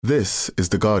This is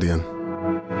The Guardian.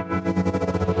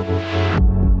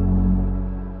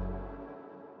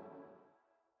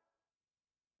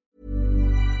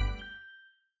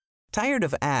 Tired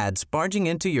of ads barging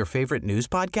into your favorite news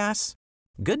podcasts?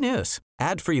 Good news.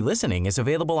 Ad-free listening is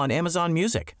available on Amazon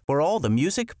Music for all the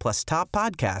music plus top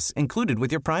podcasts included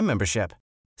with your Prime membership.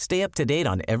 Stay up to date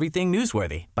on everything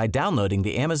newsworthy by downloading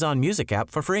the Amazon Music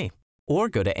app for free or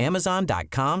go to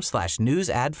amazon.com/news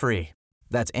ad free.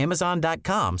 That's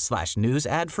amazon.com/news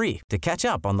ad free to catch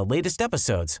up on the latest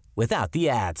episodes without the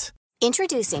ads.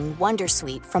 Introducing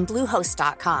Wondersuite from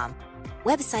Bluehost.com.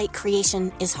 Website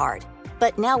creation is hard,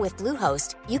 but now with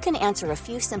Bluehost, you can answer a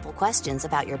few simple questions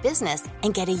about your business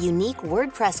and get a unique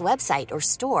WordPress website or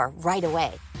store right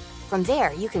away. From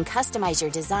there, you can customize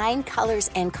your design, colors,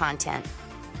 and content.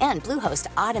 And Bluehost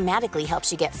automatically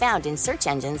helps you get found in search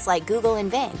engines like Google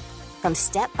and Bing. From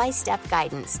step-by-step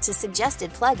guidance to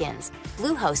suggested plugins,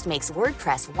 Bluehost makes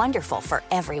WordPress wonderful for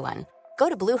everyone. Go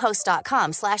to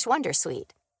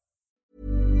bluehost.com/wondersuite.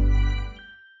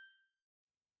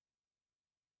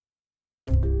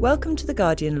 Welcome to The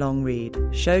Guardian Long Read,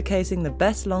 showcasing the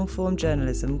best long-form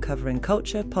journalism covering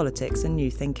culture, politics and new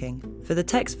thinking. For the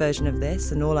text version of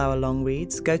this and all our long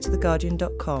reads, go to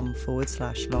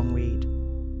theguardian.com/long read.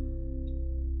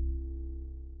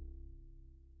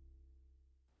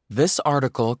 This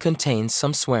article contains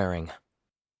some swearing.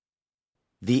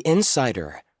 The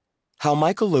Insider: How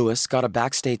Michael Lewis Got a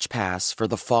Backstage Pass for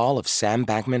the Fall of Sam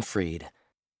Bankman-Fried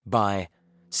by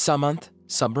Samanth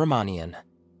Subramanian.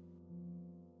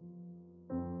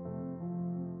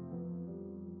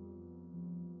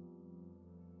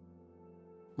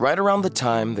 Right around the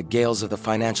time the gales of the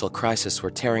financial crisis were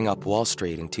tearing up Wall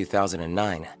Street in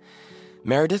 2009,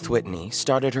 Meredith Whitney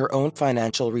started her own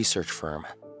financial research firm.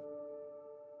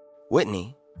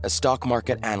 Whitney, a stock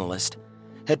market analyst,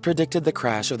 had predicted the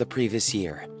crash of the previous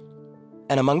year,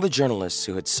 and among the journalists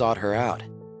who had sought her out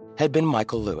had been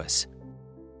Michael Lewis.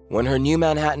 When her new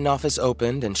Manhattan office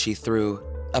opened and she threw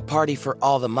a party for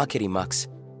all the muckety-mucks,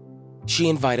 she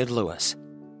invited Lewis.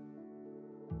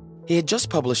 He had just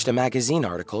published a magazine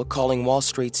article calling Wall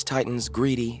Street's titans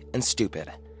greedy and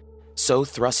stupid, so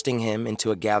thrusting him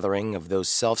into a gathering of those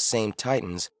self-same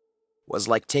titans was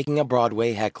like taking a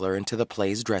Broadway heckler into the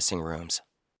play's dressing rooms.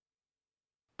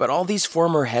 But all these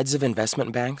former heads of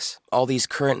investment banks, all these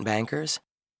current bankers,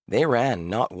 they ran,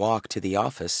 not walked, to the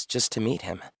office just to meet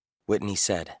him, Whitney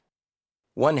said.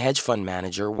 One hedge fund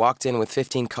manager walked in with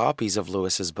 15 copies of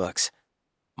Lewis's books.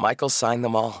 Michael signed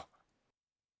them all.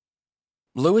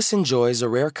 Lewis enjoys a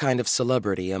rare kind of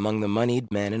celebrity among the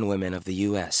moneyed men and women of the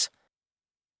U.S.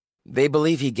 They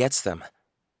believe he gets them,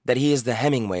 that he is the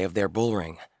Hemingway of their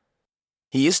bullring.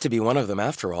 He used to be one of them,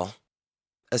 after all,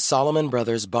 a Salomon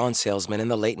Brothers bond salesman in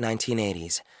the late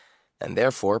 1980s, and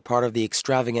therefore part of the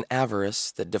extravagant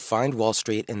avarice that defined Wall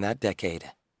Street in that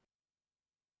decade.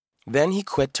 Then he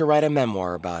quit to write a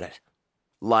memoir about it,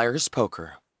 Liar's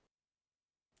Poker.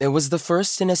 It was the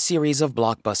first in a series of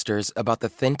blockbusters about the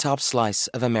thin-top slice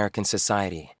of American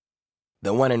society,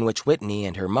 the one in which Whitney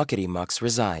and her muckety-mucks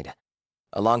reside,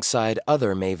 alongside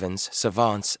other mavens,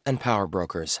 savants, and power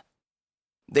brokers.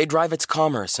 They drive its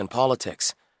commerce and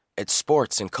politics, its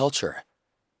sports and culture,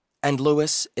 and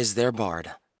Lewis is their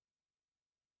bard.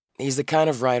 He's the kind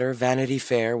of writer Vanity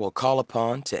Fair will call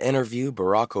upon to interview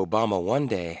Barack Obama one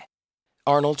day,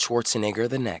 Arnold Schwarzenegger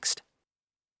the next.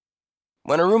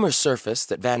 When a rumor surfaced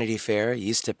that Vanity Fair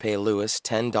used to pay Lewis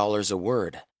 $10 a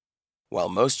word, while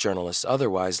most journalists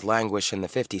otherwise languish in the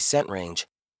 50-cent range,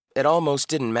 it almost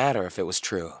didn't matter if it was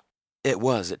true. It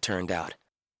was, it turned out.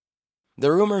 The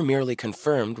rumor merely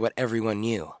confirmed what everyone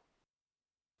knew.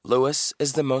 Lewis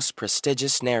is the most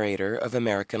prestigious narrator of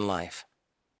American life.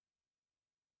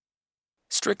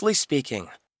 Strictly speaking,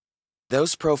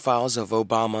 those profiles of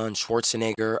Obama and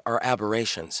Schwarzenegger are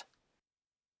aberrations.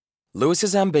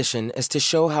 Lewis's ambition is to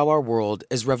show how our world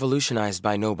is revolutionized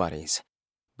by nobodies,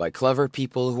 by clever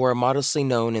people who are modestly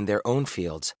known in their own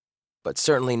fields, but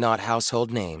certainly not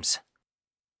household names.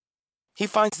 He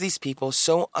finds these people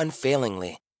so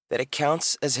unfailingly that it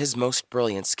counts as his most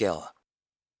brilliant skill.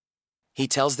 He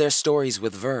tells their stories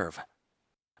with verve,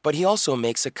 but he also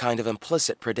makes a kind of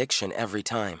implicit prediction every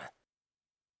time.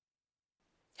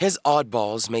 His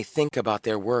oddballs may think about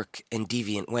their work in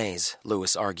deviant ways,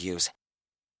 Lewis argues,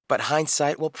 but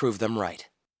hindsight will prove them right.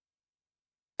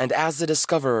 And as the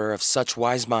discoverer of such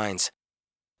wise minds,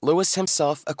 Lewis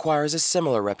himself acquires a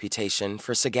similar reputation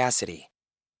for sagacity,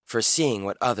 for seeing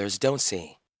what others don't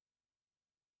see.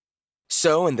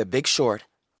 So, in The Big Short,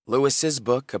 Lewis's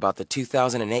book about the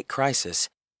 2008 crisis,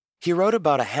 he wrote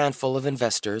about a handful of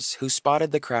investors who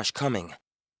spotted the crash coming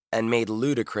and made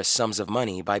ludicrous sums of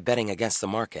money by betting against the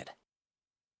market.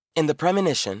 In The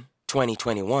Premonition,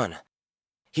 2021,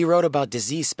 he wrote about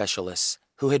disease specialists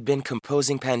who had been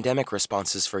composing pandemic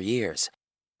responses for years,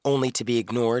 only to be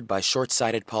ignored by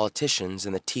short-sighted politicians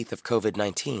in the teeth of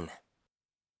COVID-19.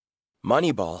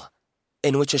 Moneyball,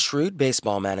 in which a shrewd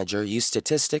baseball manager used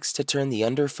statistics to turn the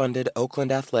underfunded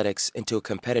Oakland Athletics into a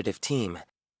competitive team,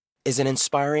 is an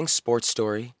inspiring sports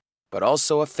story, but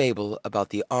also a fable about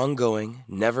the ongoing,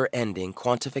 never-ending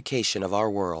quantification of our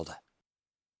world.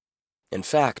 In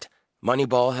fact,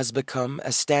 Moneyball has become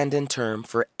a stand-in term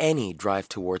for any drive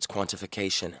towards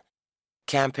quantification.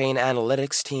 Campaign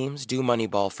analytics teams do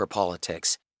Moneyball for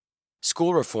politics.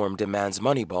 School reform demands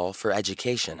Moneyball for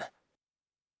education.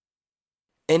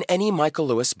 In any Michael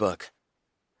Lewis book,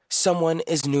 someone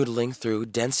is noodling through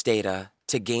dense data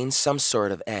to gain some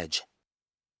sort of edge.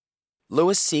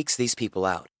 Lewis seeks these people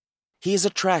out. He is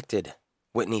attracted,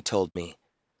 Whitney told me,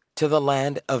 to the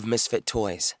land of misfit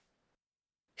toys.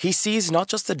 He sees not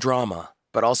just the drama,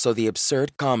 but also the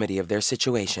absurd comedy of their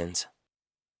situations.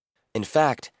 In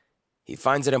fact, he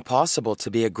finds it impossible to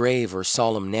be a grave or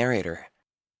solemn narrator,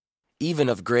 even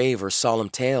of grave or solemn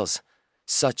tales,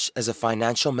 such as a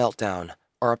financial meltdown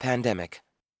or a pandemic.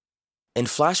 In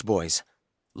Flash Boys,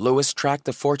 Lewis tracked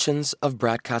the fortunes of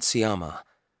Brad Katsuyama,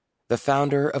 the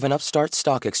founder of an upstart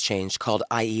stock exchange called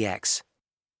IEX.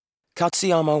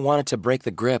 Katsuyama wanted to break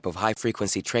the grip of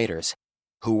high-frequency traders,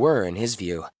 who were, in his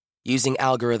view, using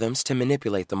algorithms to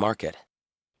manipulate the market.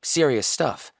 Serious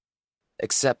stuff.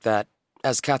 Except that,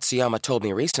 as Katsuyama told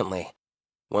me recently,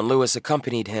 when Lewis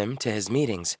accompanied him to his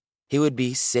meetings, he would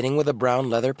be sitting with a brown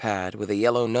leather pad with a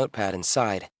yellow notepad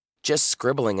inside, just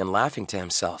scribbling and laughing to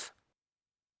himself.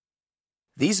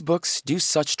 These books do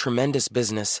such tremendous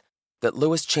business that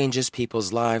Lewis changes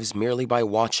people's lives merely by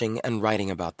watching and writing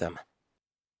about them.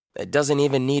 It doesn't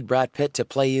even need Brad Pitt to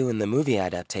play you in the movie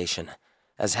adaptation,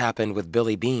 as happened with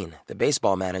Billy Beane, the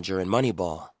baseball manager in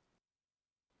Moneyball.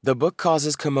 The book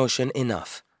causes commotion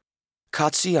enough.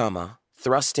 Katsuyama,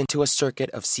 thrust into a circuit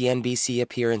of CNBC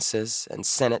appearances and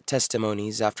Senate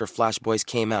testimonies after Flash Boys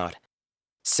came out,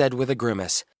 said with a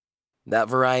grimace, "That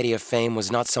variety of fame was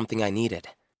not something I needed."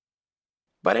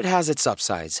 But it has its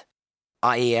upsides.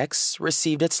 IEX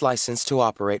received its license to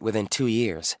operate within 2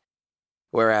 years,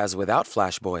 whereas without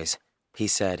Flash Boys, he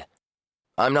said,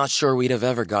 "I'm not sure we'd have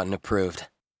ever gotten approved."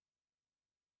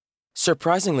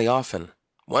 Surprisingly often,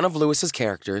 one of Lewis's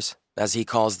characters, as he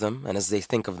calls them and as they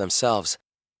think of themselves,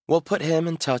 will put him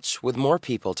in touch with more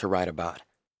people to write about.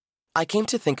 I came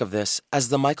to think of this as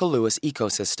the Michael Lewis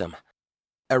ecosystem,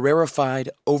 a rarefied,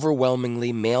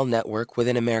 overwhelmingly male network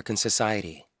within American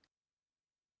society.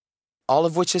 All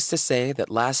of which is to say that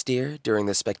last year, during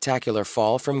the spectacular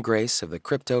fall from grace of the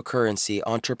cryptocurrency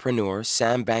entrepreneur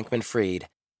Sam Bankman-Fried,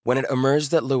 when it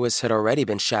emerged that Lewis had already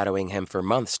been shadowing him for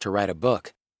months to write a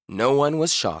book, no one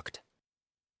was shocked.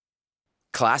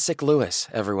 Classic Lewis,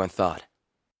 everyone thought.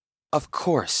 Of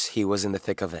course he was in the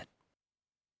thick of it.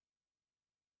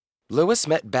 Lewis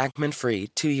met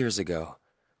Bankman-Fried 2 years ago,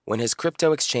 when his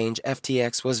crypto exchange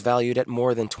FTX was valued at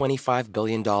more than $25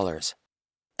 billion,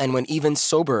 and when even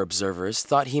sober observers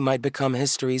thought he might become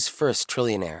history's first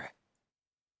trillionaire.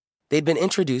 They'd been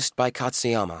introduced by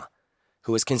Katsuyama,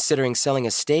 who was considering selling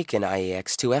a stake in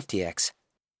IEX to FTX.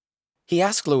 He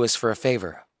asked Lewis for a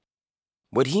favor.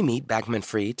 Would he meet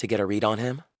Bankman-Fried to get a read on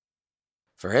him?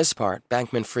 For his part,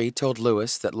 Bankman-Fried told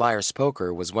Lewis that Liar's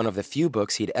Poker was one of the few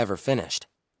books he'd ever finished.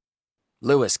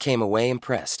 Lewis came away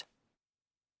impressed.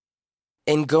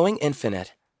 In Going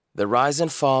Infinite, The Rise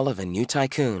and Fall of a New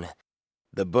Tycoon,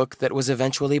 the book that was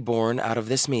eventually born out of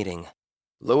this meeting,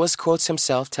 Lewis quotes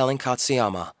himself telling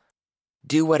Katsuyama,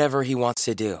 "Do whatever he wants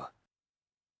to do.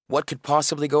 What could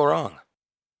possibly go wrong?"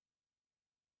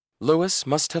 Lewis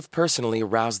must have personally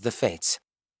roused the fates.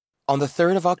 On the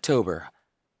 3rd of October,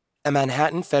 a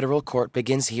Manhattan federal court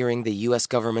begins hearing the U.S.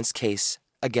 government's case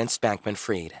against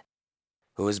Bankman-Fried,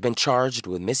 who has been charged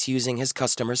with misusing his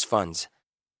customers' funds,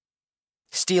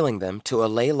 stealing them to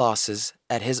allay losses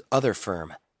at his other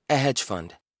firm, a hedge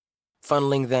fund,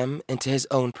 funneling them into his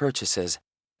own purchases,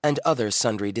 and other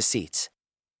sundry deceits.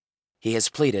 He has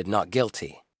pleaded not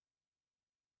guilty.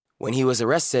 When he was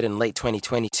arrested in late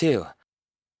 2022,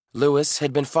 Lewis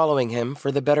had been following him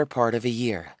for the better part of a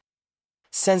year,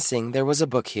 sensing there was a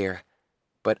book here,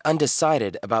 but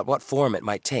undecided about what form it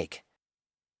might take.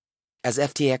 As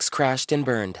FTX crashed and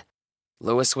burned,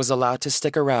 Lewis was allowed to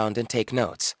stick around and take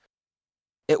notes.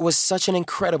 It was such an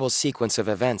incredible sequence of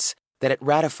events that it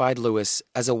ratified Lewis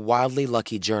as a wildly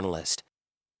lucky journalist,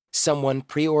 someone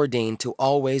preordained to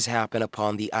always happen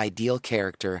upon the ideal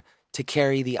character to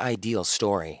carry the ideal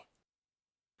story.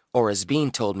 or as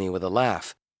Bean told me with a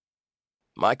laugh,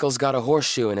 Michael's got a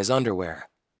horseshoe in his underwear.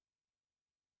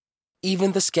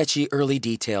 Even the sketchy early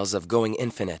details of Going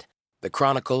Infinite, the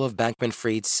chronicle of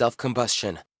Bankman-Fried's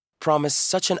self-combustion, promised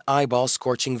such an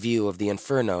eyeball-scorching view of the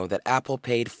inferno that Apple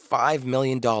paid $5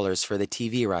 million for the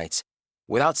TV rights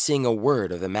without seeing a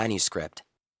word of the manuscript.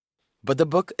 But the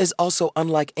book is also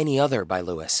unlike any other by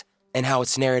Lewis, in how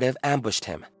its narrative ambushed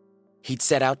him. He'd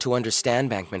set out to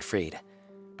understand Bankman-Fried,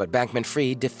 but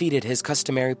Bankman-Fried defeated his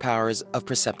customary powers of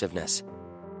perceptiveness.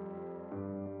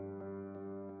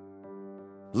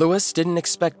 Lewis didn't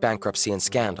expect bankruptcy and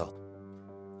scandal,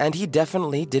 and he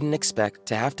definitely didn't expect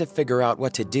to have to figure out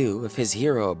what to do if his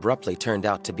hero abruptly turned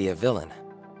out to be a villain.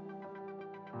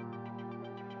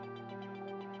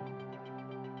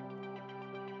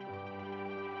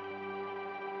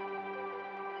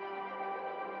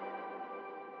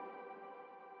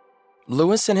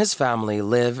 Lewis and his family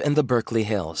live in the Berkeley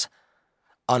Hills,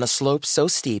 on a slope so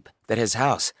steep that his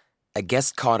house, a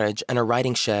guest cottage, and a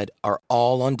writing shed are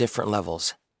all on different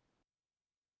levels.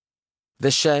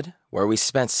 The shed, where we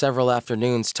spent several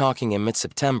afternoons talking in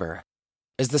mid-September,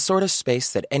 is the sort of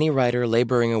space that any writer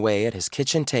laboring away at his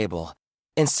kitchen table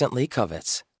instantly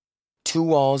covets. 2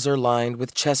 walls are lined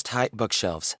with chest-height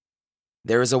bookshelves.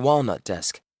 There is a walnut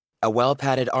desk, a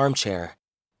well-padded armchair,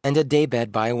 and a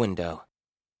daybed by a window,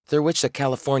 through which the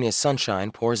California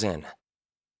sunshine pours in.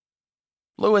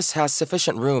 Lewis has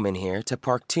sufficient room in here to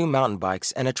park 2 mountain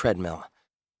bikes and a treadmill.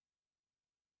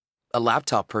 A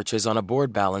laptop perches on a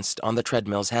board balanced on the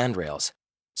treadmill's handrails,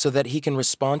 so that he can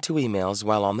respond to emails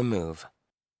while on the move.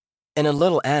 In a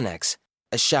little annex,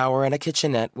 a shower and a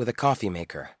kitchenette with a coffee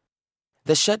maker.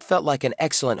 The shed felt like an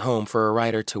excellent home for a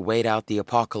writer to wait out the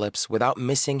apocalypse without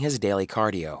missing his daily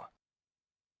cardio.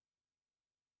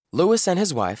 Lewis and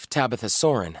his wife, Tabitha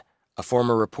Soren, a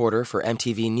former reporter for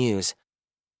MTV News,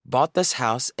 bought this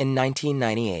house in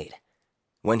 1998,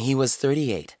 when he was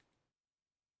 38.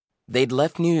 They'd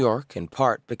left New York in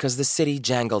part because the city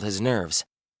jangled his nerves,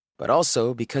 but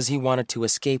also because he wanted to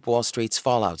escape Wall Street's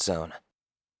fallout zone.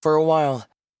 For a while,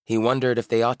 he wondered if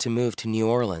they ought to move to New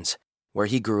Orleans, where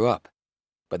he grew up,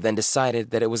 but then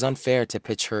decided that it was unfair to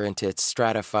pitch her into its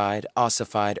stratified,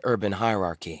 ossified urban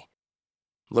hierarchy.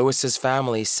 Lewis's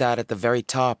family sat at the very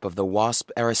top of the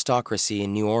WASP aristocracy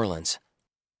in New Orleans.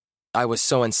 I was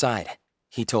so inside,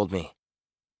 he told me.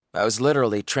 I was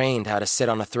literally trained how to sit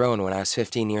on a throne when I was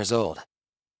 15 years old,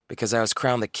 because I was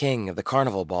crowned the king of the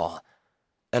Carnival Ball,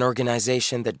 an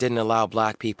organization that didn't allow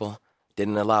black people,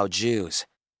 didn't allow Jews.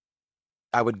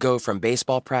 I would go from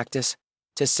baseball practice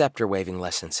to scepter-waving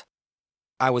lessons.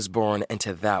 I was born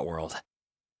into that world.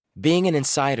 Being an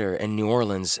insider in New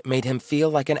Orleans made him feel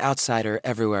like an outsider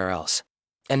everywhere else,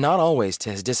 and not always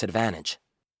to his disadvantage.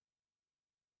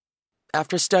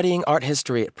 After studying art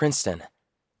history at Princeton,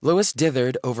 Lewis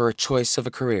dithered over a choice of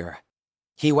a career.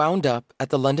 He wound up at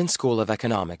the London School of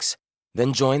Economics,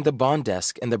 then joined the bond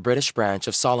desk in the British branch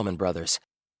of Salomon Brothers,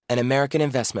 an American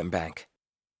investment bank.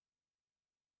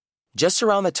 Just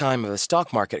around the time of the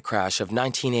stock market crash of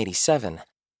 1987,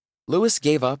 Lewis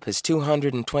gave up his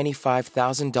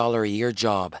 $225,000 a year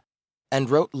job and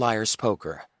wrote Liar's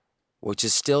Poker, which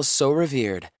is still so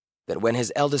revered that when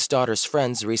his eldest daughter's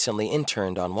friends recently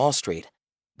interned on Wall Street,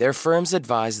 their firms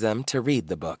advised them to read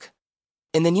the book.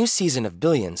 In the new season of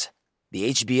Billions, the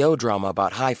HBO drama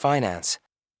about high finance,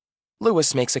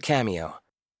 Lewis makes a cameo,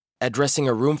 addressing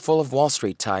a room full of Wall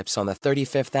Street types on the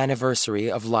 35th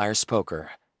anniversary of Liar's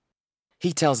Poker.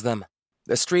 He tells them,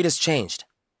 "The street has changed.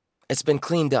 It's been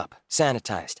cleaned up,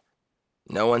 sanitized.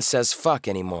 No one says fuck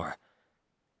anymore.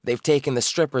 They've taken the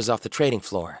strippers off the trading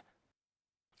floor."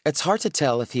 It's hard to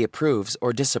tell if he approves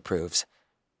or disapproves,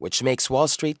 which makes Wall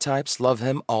Street types love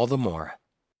him all the more.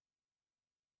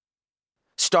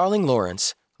 Starling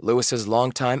Lawrence, Lewis's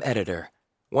longtime editor,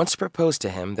 once proposed to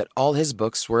him that all his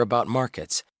books were about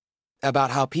markets,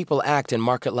 about how people act in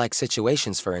market-like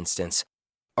situations, for instance,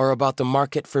 or about the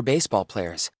market for baseball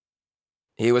players.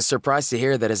 He was surprised to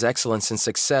hear that his excellence and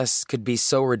success could be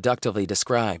so reductively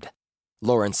described,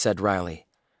 Lawrence said wryly.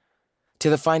 To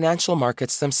the financial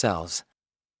markets themselves,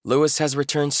 Lewis has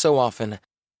returned so often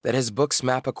that his books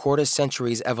map a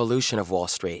quarter-century's evolution of Wall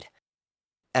Street,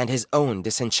 and his own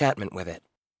disenchantment with it.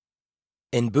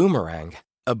 In Boomerang,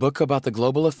 a book about the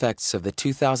global effects of the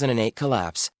 2008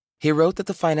 collapse, he wrote that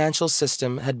the financial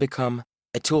system had become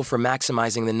a tool for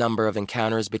maximizing the number of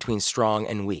encounters between strong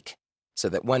and weak, so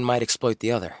that one might exploit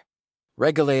the other.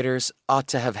 Regulators ought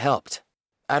to have helped.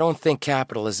 I don't think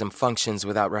capitalism functions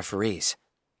without referees,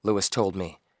 Lewis told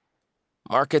me.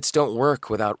 Markets don't work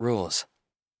without rules.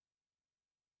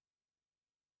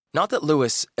 Not that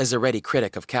Lewis is a ready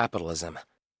critic of capitalism.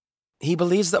 He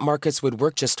believes that markets would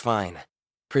work just fine,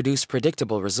 produce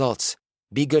predictable results,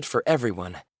 be good for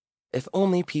everyone, if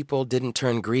only people didn't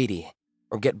turn greedy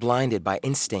or get blinded by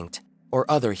instinct or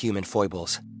other human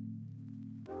foibles.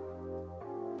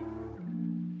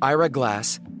 Ira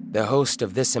Glass, the host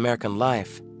of This American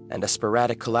Life and a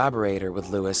sporadic collaborator with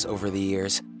Lewis over the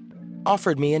years,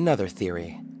 offered me another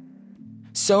theory.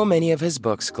 So many of his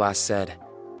books, Glass said,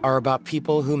 are about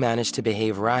people who manage to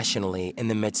behave rationally in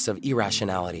the midst of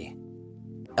irrationality.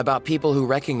 About people who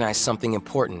recognize something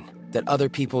important that other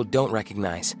people don't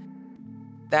recognize.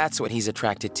 That's what he's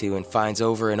attracted to and finds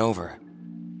over and over.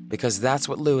 Because that's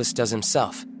what Lewis does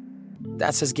himself.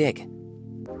 That's his gig.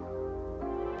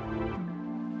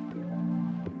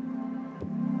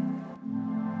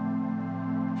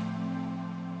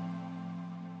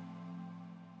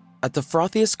 At the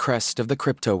frothiest crest of the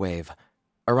crypto wave,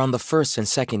 around the first and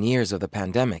second years of the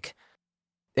pandemic,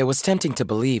 it was tempting to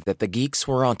believe that the geeks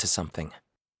were onto something.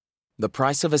 The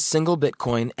price of a single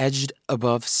Bitcoin edged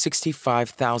above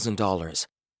 $65,000,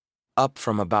 up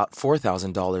from about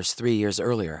 $4,000 3 years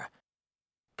earlier.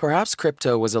 Perhaps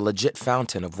crypto was a legit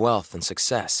fountain of wealth and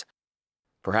success.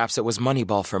 Perhaps it was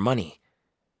Moneyball for money,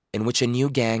 in which a new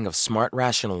gang of smart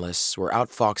rationalists were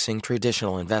outfoxing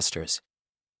traditional investors,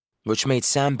 which made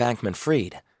Sam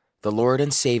Bankman-Fried the lord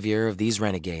and savior of these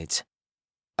renegades,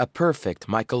 a perfect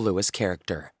Michael Lewis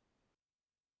character.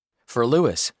 For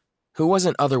Lewis, who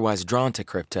wasn't otherwise drawn to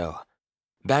crypto,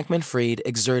 Bankman-Fried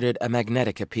exerted a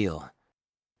magnetic appeal.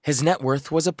 His net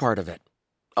worth was a part of it,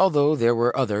 although there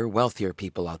were other wealthier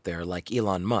people out there like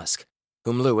Elon Musk,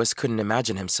 whom Lewis couldn't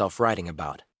imagine himself writing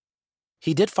about.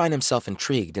 He did find himself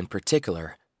intrigued in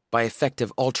particular by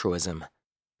effective altruism,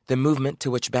 the movement to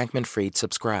which Bankman-Fried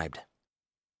subscribed.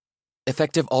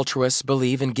 Effective altruists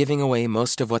believe in giving away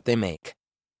most of what they make,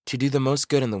 to do the most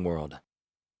good in the world.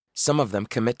 Some of them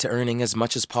commit to earning as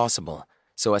much as possible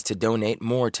so as to donate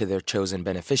more to their chosen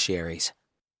beneficiaries.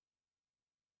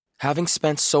 Having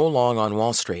spent so long on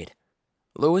Wall Street,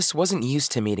 Lewis wasn't used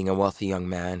to meeting a wealthy young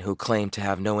man who claimed to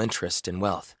have no interest in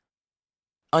wealth.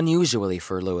 Unusually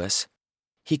for Lewis,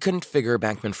 he couldn't figure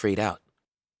Bankman-Fried out.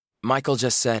 Michael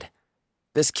just said,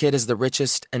 "This kid is the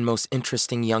richest and most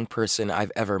interesting young person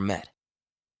I've ever met."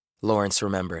 Lawrence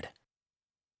remembered.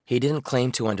 He didn't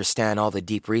claim to understand all the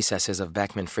deep recesses of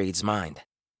Bankman-Fried's mind,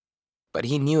 but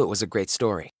he knew it was a great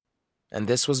story, and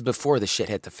this was before the shit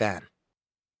hit the fan.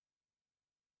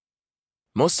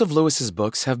 Most of Lewis's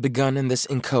books have begun in this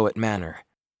inchoate manner,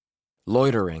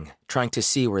 loitering, trying to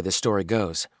see where the story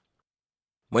goes.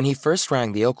 When he first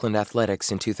rang the Oakland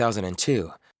Athletics in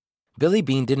 2002, Billy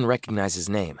Beane didn't recognize his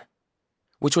name,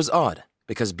 which was odd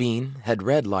because Beane had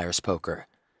read Liar's Poker,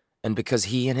 and because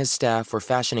he and his staff were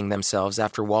fashioning themselves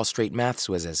after Wall Street maths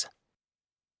whizzes.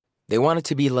 They wanted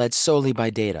to be led solely by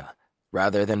data,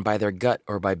 rather than by their gut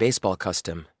or by baseball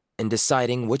custom, in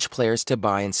deciding which players to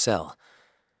buy and sell.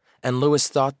 And Lewis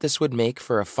thought this would make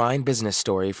for a fine business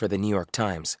story for the New York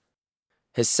Times.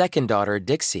 His second daughter,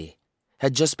 Dixie,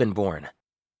 had just been born,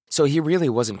 so he really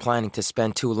wasn't planning to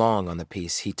spend too long on the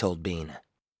piece, he told Beane.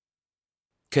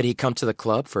 Could he come to the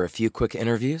club for a few quick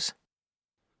interviews?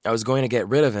 I was going to get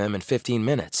rid of him in 15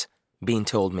 minutes, Beane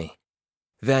told me.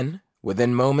 Then,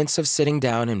 within moments of sitting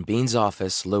down in Beane's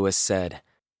office, Lewis said,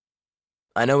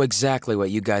 "I know exactly what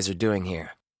you guys are doing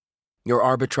here. You're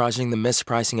arbitraging the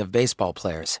mispricing of baseball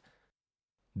players."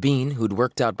 Beane, who'd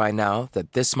worked out by now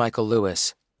that this Michael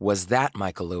Lewis was that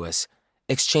Michael Lewis,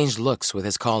 exchanged looks with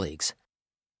his colleagues.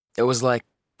 It was like,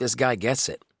 this guy gets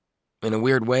it. In a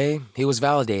weird way, he was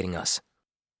validating us.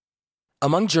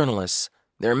 Among journalists,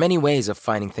 there are many ways of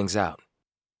finding things out.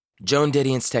 Joan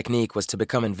Didion's technique was to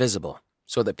become invisible,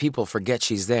 so that people forget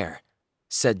she's there,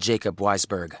 said Jacob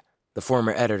Weisberg, the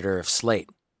former editor of Slate,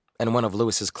 and one of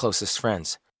Lewis's closest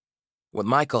friends. With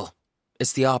Michael,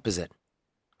 it's the opposite.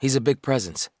 He's a big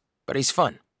presence, but he's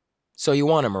fun, so you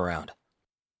want him around.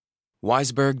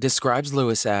 Weisberg describes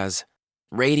Lewis as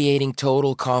radiating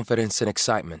total confidence and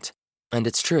excitement, and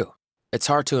it's true. It's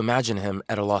hard to imagine him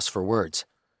at a loss for words.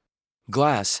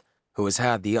 Glass, who has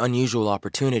had the unusual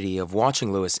opportunity of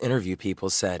watching Lewis interview people,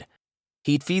 said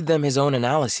he'd feed them his own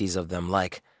analyses of them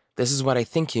like, "This is what I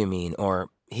think you mean," or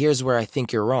 "Here's where I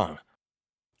think you're wrong."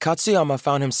 Katsuyama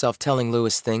found himself telling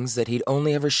Lewis things that he'd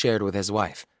only ever shared with his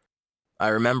wife. "I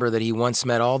remember that he once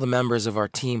met all the members of our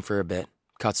team for a bit,"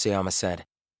 Katsuyama said,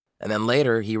 "and then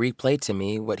later he replayed to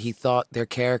me what he thought their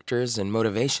characters and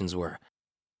motivations were.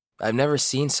 I've never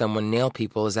seen someone nail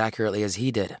people as accurately as he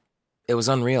did. It was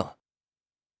unreal."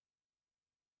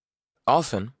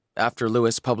 Often, after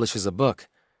Lewis publishes a book,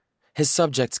 his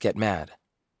subjects get mad,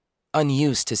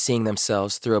 unused to seeing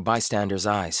themselves through a bystander's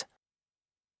eyes.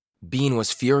 Bean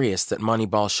was furious that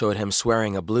Moneyball showed him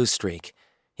swearing a blue streak.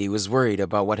 He was worried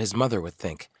about what his mother would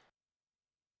think.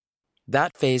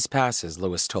 That phase passes,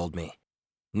 Lewis told me.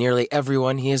 Nearly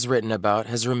everyone he has written about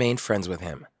has remained friends with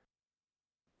him,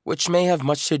 which may have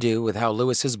much to do with how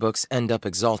Lewis's books end up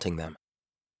exalting them.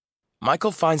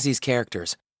 Michael finds these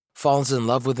characters, falls in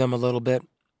love with them a little bit,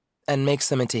 and makes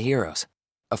them into heroes,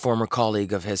 a former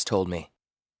colleague of his told me.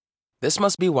 This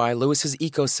must be why Lewis's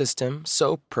ecosystem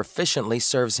so proficiently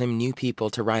serves him new people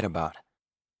to write about.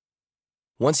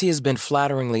 Once he has been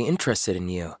flatteringly interested in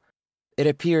you, it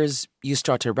appears you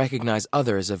start to recognize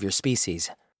others of your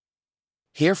species.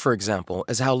 Here, for example,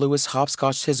 is how Lewis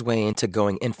hopscotched his way into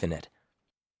going infinite.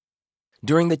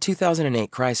 During the 2008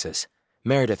 crisis,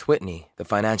 Meredith Whitney, the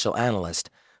financial analyst,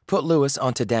 put Lewis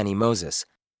onto Danny Moses,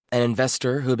 an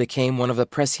investor who became one of the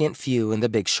prescient few in The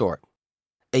Big Short.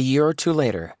 A year or two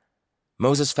later,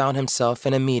 Moses found himself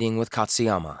in a meeting with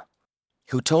Katsuyama,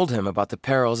 who told him about the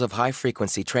perils of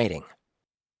high-frequency trading.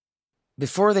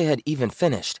 Before they had even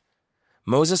finished,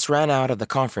 Moses ran out of the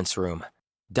conference room,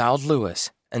 dialed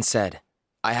Lewis, and said,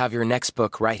 "I have your next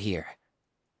book right here."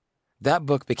 That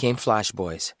book became Flash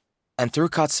Boys, and through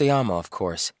Katsuyama, of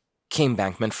course, came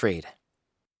Bankman-Fried.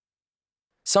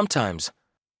 Sometimes,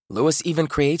 Lewis even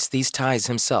creates these ties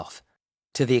himself,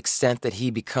 to the extent that he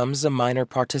becomes a minor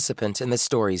participant in the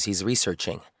stories he's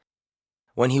researching.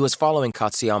 When he was following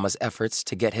Katsuyama's efforts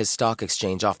to get his stock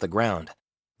exchange off the ground,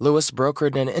 Lewis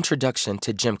brokered an introduction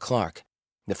to Jim Clark,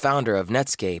 the founder of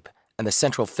Netscape and the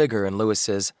central figure in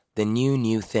Lewis's The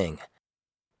New Thing.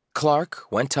 Clark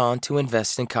went on to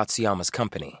invest in Katsuyama's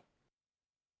company.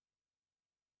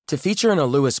 To feature in a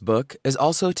Lewis book is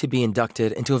also to be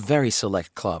inducted into a very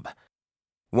select club,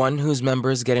 one whose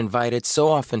members get invited so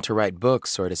often to write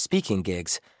books or to speaking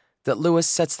gigs that Lewis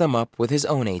sets them up with his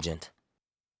own agent.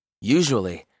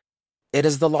 Usually, it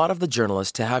is the lot of the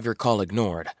journalist to have your call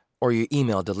ignored or your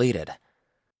email deleted.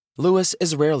 Lewis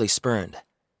is rarely spurned.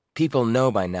 People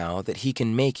know by now that he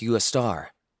can make you a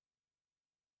star.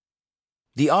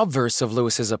 The obverse of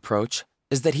Lewis's approach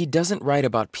is that he doesn't write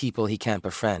about people he can't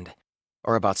befriend,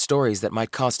 or about stories that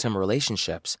might cost him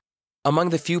relationships. Among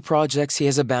the few projects he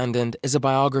has abandoned is a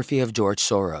biography of George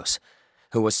Soros,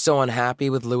 who was so unhappy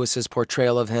with Lewis's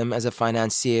portrayal of him as a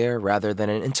financier rather than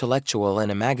an intellectual in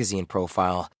a magazine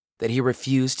profile that he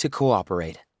refused to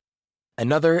cooperate.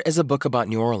 Another is a book about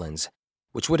New Orleans,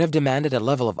 which would have demanded a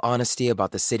level of honesty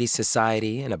about the city's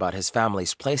society and about his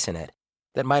family's place in it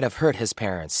that might have hurt his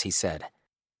parents, he said.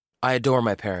 "I adore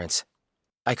my parents.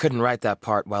 I couldn't write that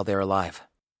part while they're alive."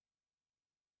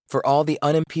 For all the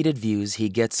unimpeded views he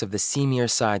gets of the seamier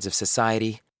sides of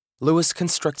society, Lewis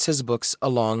constructs his books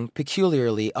along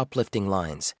peculiarly uplifting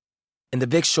lines. In The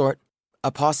Big Short,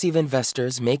 a posse of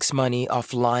investors makes money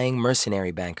off lying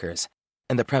mercenary bankers,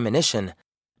 and The Premonition,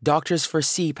 doctors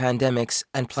foresee pandemics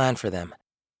and plan for them,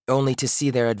 only to see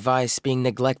their advice being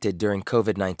neglected during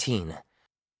COVID-19.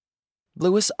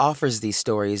 Lewis offers these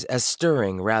stories as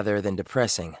stirring rather than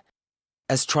depressing,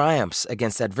 as triumphs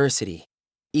against adversity,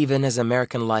 even as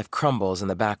American life crumbles in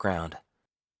the background.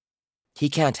 He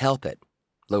can't help it,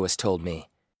 Lewis told me.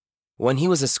 When he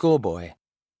was a schoolboy,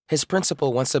 his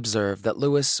principal once observed that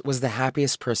Lewis was the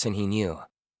happiest person he knew.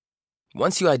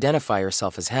 Once you identify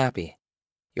yourself as happy,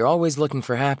 you're always looking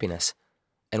for happiness,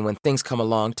 and when things come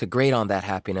along to grate on that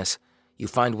happiness, you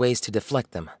find ways to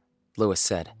deflect them, Lewis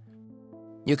said.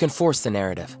 You can force the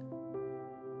narrative.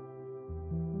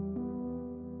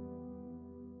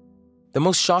 The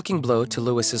most shocking blow to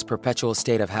Lewis's perpetual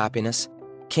state of happiness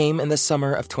came in the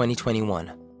summer of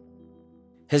 2021.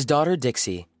 His daughter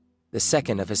Dixie, the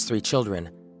second of his 3 children,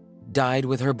 died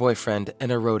with her boyfriend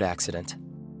in a road accident.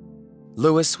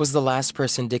 Lewis was the last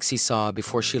person Dixie saw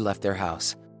before she left their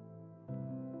house.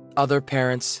 Other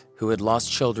parents who had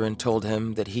lost children told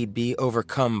him that he'd be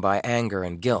overcome by anger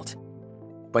and guilt,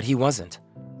 but he wasn't,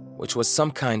 which was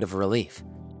some kind of relief.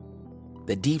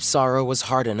 The deep sorrow was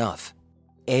hard enough,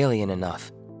 alien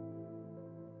enough.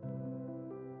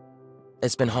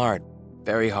 It's been hard,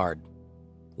 very hard,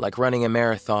 like running a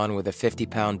marathon with a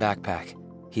 50-pound backpack,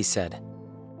 he said.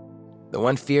 The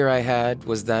one fear I had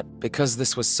was that because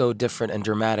this was so different and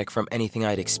dramatic from anything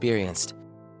I'd experienced,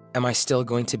 am I still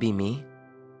going to be me?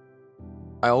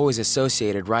 I always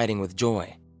associated writing with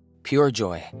joy, pure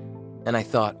joy, and I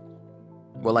thought,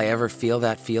 will I ever feel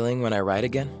that feeling when I write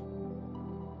again?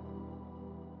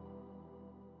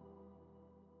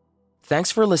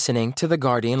 Thanks for listening to The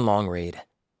Guardian Long Read.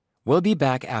 We'll be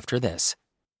back after this.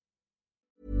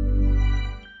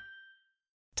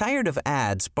 Tired of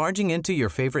ads barging into your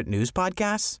favorite news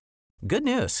podcasts? Good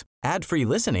news. Ad-free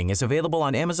listening is available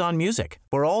on Amazon Music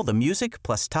for all the music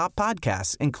plus top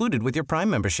podcasts included with your Prime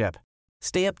membership.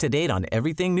 Stay up to date on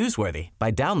everything newsworthy by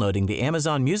downloading the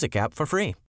Amazon Music app for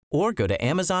free or go to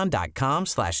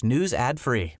amazon.com/news ad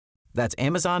free. That's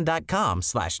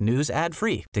amazon.com/news ad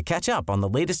free to catch up on the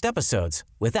latest episodes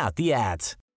without the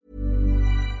ads.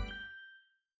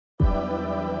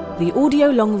 The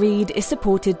audio long read is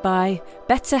supported by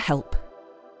BetterHelp.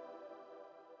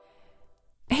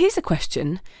 Here's a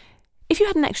question. If you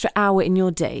had an extra hour in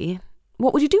your day,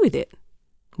 what would you do with it?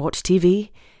 Watch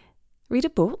TV? Read a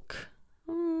book?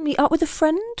 Meet up with a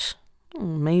friend?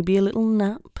 Maybe a little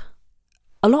nap?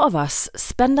 A lot of us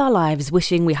spend our lives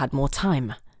wishing we had more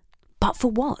time. But for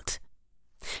what?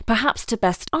 Perhaps to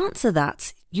best answer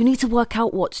that, you need to work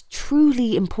out what's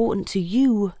truly important to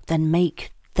you, then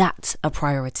make that a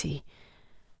priority.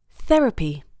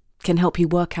 Therapy can help you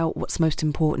work out what's most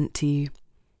important to you.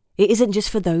 It isn't just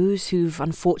for those who've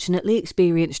unfortunately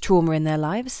experienced trauma in their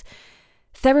lives.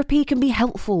 Therapy can be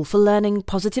helpful for learning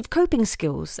positive coping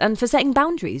skills and for setting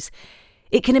boundaries.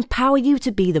 It can empower you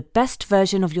to be the best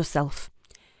version of yourself.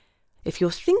 If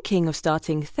you're thinking of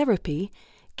starting therapy,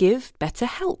 give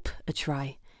BetterHelp a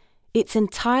try. It's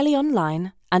entirely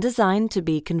online and designed to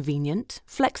be convenient,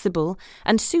 flexible,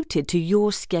 and suited to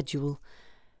your schedule.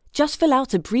 Just fill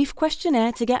out a brief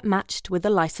questionnaire to get matched with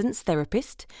a licensed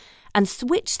therapist and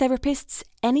switch therapists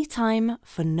anytime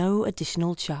for no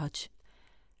additional charge.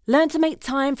 Learn to make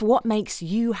time for what makes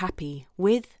you happy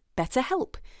with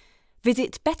BetterHelp.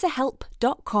 Visit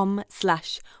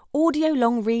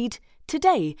betterhelp.com/audiolongread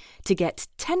today to get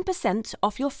 10%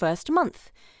 off your first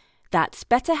month. That's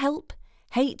BetterHelp,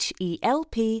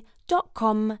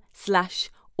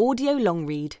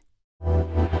 HELP.com/audiolongread.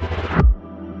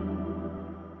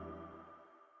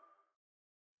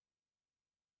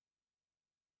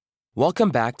 Welcome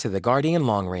back to The Guardian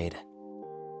Long Read.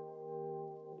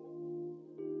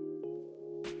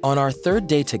 On our third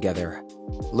day together,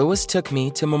 Lewis took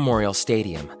me to Memorial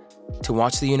Stadium to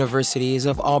watch the universities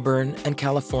of Auburn and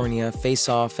California face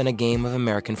off in a game of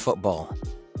American football.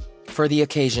 For the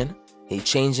occasion, he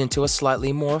changed into a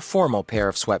slightly more formal pair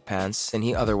of sweatpants than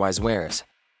he otherwise wears.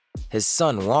 His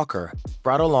son, Walker,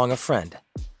 brought along a friend.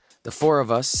 The four of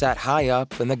us sat high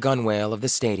up in the gunwale of the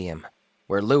stadium,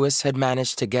 where Lewis had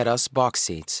managed to get us box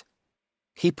seats.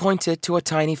 He pointed to a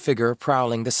tiny figure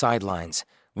prowling the sidelines,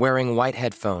 wearing white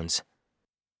headphones.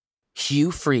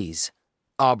 Hugh Freeze,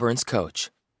 Auburn's coach.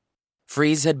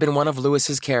 Freeze had been one of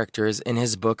Lewis's characters in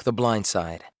his book The Blind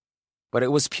Side. But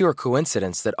it was pure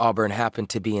coincidence that Auburn happened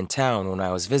to be in town when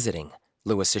I was visiting,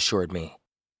 Lewis assured me.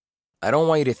 I don't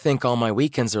want you to think all my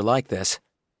weekends are like this,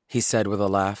 he said with a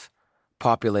laugh.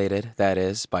 Populated, that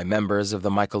is, by members of the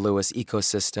Michael Lewis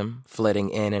ecosystem flitting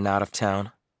in and out of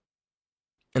town.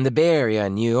 In the Bay Area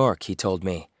in New York, he told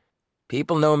me,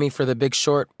 people know me for The Big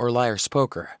Short or Liar's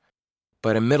Poker.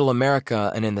 But in Middle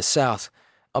America and in the South,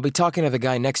 I'll be talking to the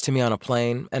guy next to me on a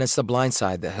plane, and it's The Blind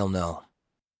Side that he'll know.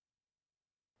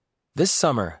 This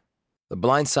summer, The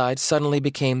Blind Side suddenly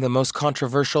became the most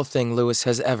controversial thing Lewis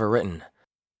has ever written.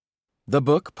 The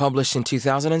book, published in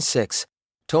 2006,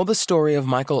 told the story of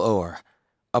Michael Oher,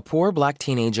 a poor black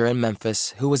teenager in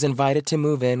Memphis who was invited to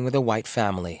move in with a white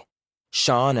family,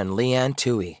 Sean and Leanne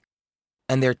Toohey,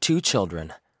 and their 2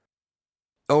 children.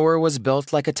 Oher was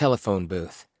built like a telephone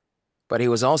booth, but he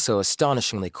was also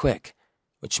astonishingly quick,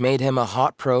 which made him a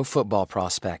hot pro football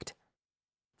prospect.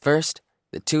 First,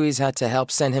 the Tooheys had to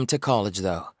help send him to college,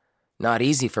 though. Not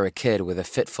easy for a kid with a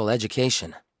fitful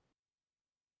education.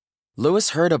 Lewis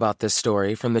heard about this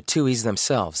story from the Tooheys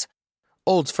themselves,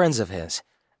 old friends of his,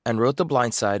 and wrote The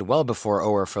Blind Side well before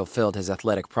Oher fulfilled his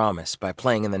athletic promise by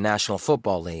playing in the National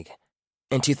Football League.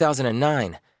 In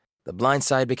 2009, The Blind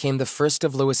Side became the first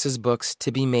of Lewis's books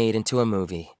to be made into a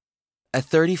movie, a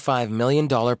 $35 million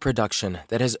production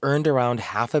that has earned around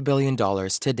 $500 million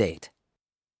to date.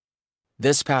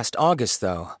 This past August,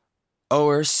 though,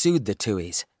 Oher sued the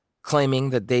Tooheys, claiming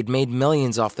that they'd made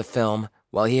millions off the film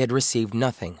while he had received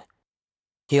nothing.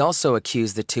 He also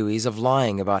accused the Tooheys of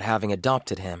lying about having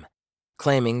adopted him,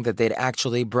 claiming that they'd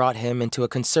actually brought him into a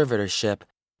conservatorship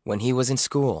when he was in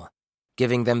school,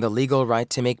 giving them the legal right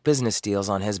to make business deals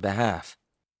on his behalf.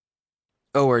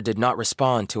 Oher did not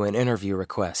respond to an interview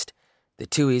request. The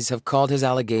Tooheys have called his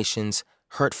allegations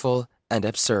hurtful and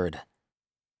absurd.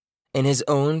 In his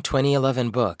own 2011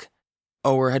 book,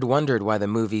 Oher had wondered why the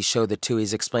movie showed the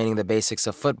Tooheys explaining the basics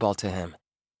of football to him,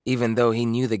 even though he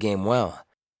knew the game well.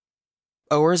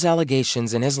 Oher's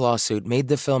allegations in his lawsuit made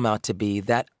the film out to be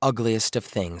that ugliest of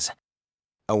things,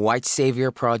 a white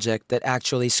savior project that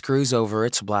actually screws over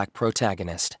its black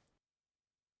protagonist.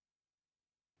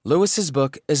 Lewis's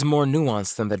book is more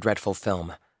nuanced than the dreadful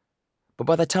film. But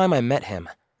by the time I met him,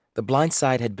 The Blind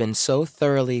Side had been so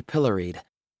thoroughly pilloried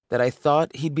that I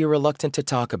thought he'd be reluctant to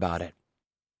talk about it.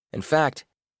 In fact,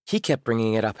 he kept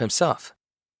bringing it up himself.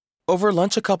 Over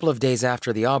lunch a couple of days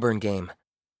after the Auburn game,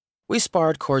 we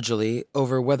sparred cordially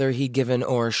over whether he'd given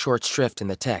Orr short shrift in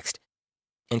the text,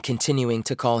 and continuing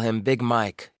to call him Big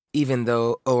Mike, even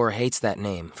though Orr hates that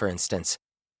name, for instance,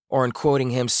 or in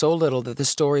quoting him so little that the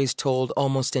story is told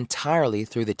almost entirely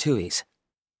through the Tuohys.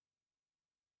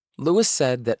 Lewis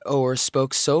said that Orr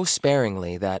spoke so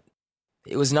sparingly that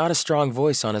it was not a strong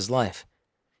voice on his life.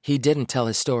 He didn't tell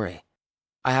his story.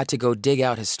 I had to go dig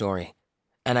out his story,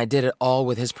 and I did it all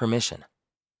with his permission.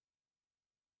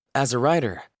 As a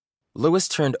writer, Lewis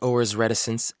turned Orr's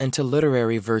reticence into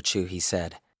literary virtue, he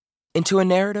said, into a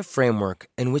narrative framework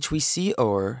in which we see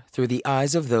Orr through the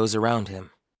eyes of those around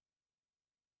him.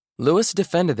 Lewis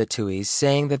defended the Tuohys,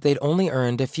 saying that they'd only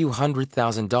earned a few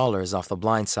 $100,000 off The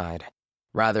Blind Side,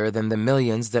 rather than the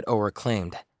millions that Orr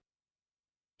claimed.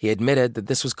 He admitted that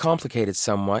this was complicated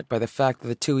somewhat by the fact that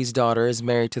the Tuohy's daughter is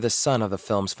married to the son of the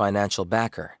film's financial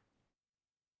backer.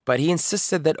 But he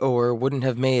insisted that Orr wouldn't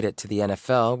have made it to the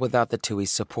NFL without the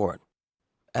Tuohy's support,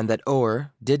 and that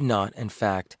Orr did not, in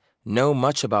fact, know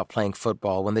much about playing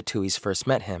football when the Tuohys first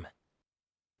met him.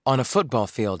 On a football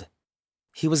field,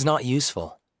 he was not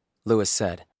useful, Lewis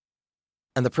said,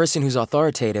 and the person who's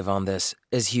authoritative on this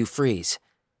is Hugh Freeze,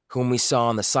 whom we saw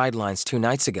on the sidelines 2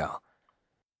 nights ago.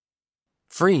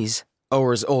 Freeze,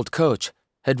 Orr's old coach,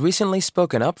 had recently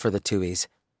spoken up for the Tuohys,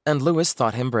 and Lewis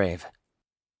thought him brave.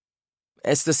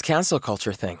 It's this cancel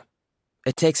culture thing.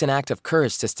 It takes an act of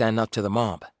courage to stand up to the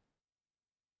mob.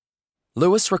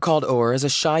 Lewis recalled Orr as a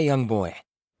shy young boy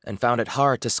and found it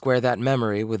hard to square that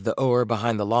memory with the Orr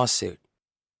behind the lawsuit.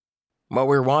 What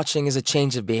we're watching is a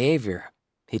change of behavior,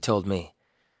 he told me.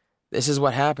 This is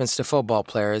what happens to football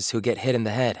players who get hit in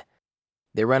the head.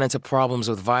 They run into problems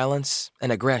with violence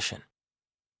and aggression.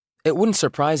 It wouldn't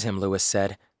surprise him, Lewis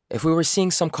said, if we were seeing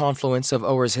some confluence of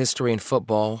Orr's history in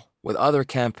football with other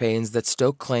campaigns that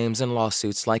stoke claims and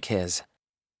lawsuits like his.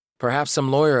 Perhaps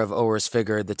some lawyer of Orr's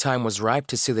figured the time was ripe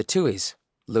to sue the Tuohys,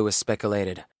 Lewis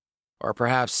speculated. Or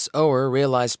perhaps Orr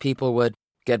realized people would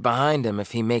get behind him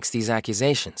if he makes these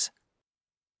accusations.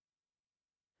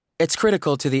 It's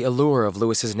critical to the allure of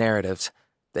Lewis's narratives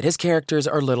that his characters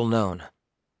are little known.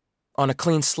 On a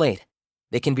clean slate,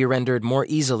 they can be rendered more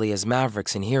easily as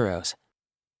mavericks and heroes.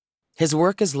 His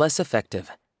work is less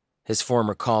effective, his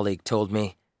former colleague told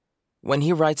me, when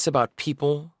he writes about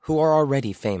people who are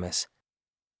already famous.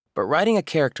 But writing a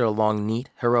character along neat,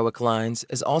 heroic lines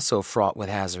is also fraught with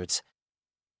hazards.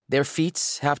 Their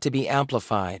feats have to be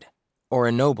amplified or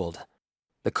ennobled,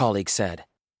 the colleague said,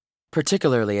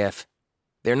 particularly if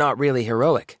they're not really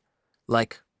heroic,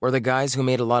 like were the guys who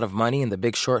made a lot of money in The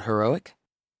Big Short heroic?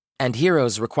 And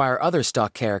heroes require other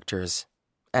stock characters,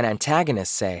 an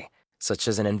antagonist, say, such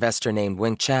as an investor named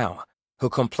Wing Chow, who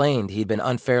complained he'd been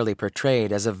unfairly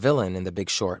portrayed as a villain in The Big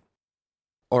Short,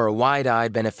 or a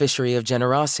wide-eyed beneficiary of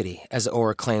generosity, as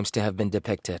Orr claims to have been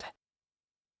depicted.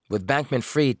 With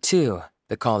Bankman-Fried, too,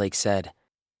 the colleague said,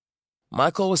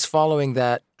 Michael was following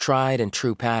that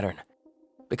tried-and-true pattern,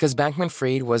 because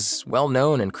Bankman-Fried was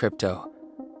well-known in crypto,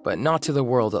 but not to the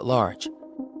world at large.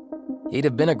 He'd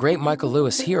have been a great Michael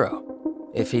Lewis hero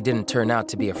if he didn't turn out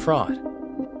to be a fraud.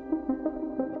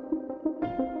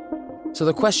 So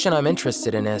the question I'm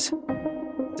interested in is,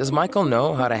 does Michael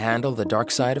know how to handle the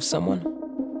dark side of someone?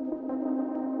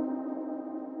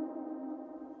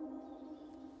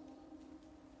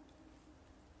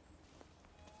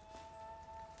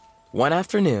 One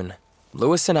afternoon,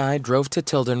 Lewis and I drove to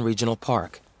Tilden Regional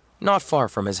Park, not far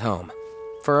from his home,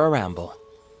 for a ramble.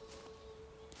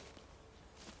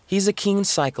 He's a keen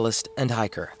cyclist and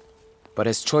hiker, but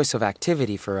his choice of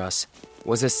activity for us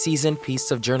was a seasoned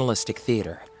piece of journalistic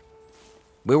theater.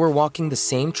 We were walking the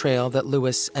same trail that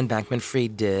Lewis and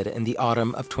Bankman-Fried did in the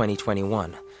autumn of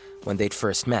 2021, when they'd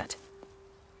first met.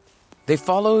 They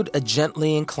followed a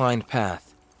gently inclined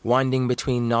path, winding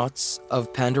between knots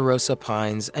of Ponderosa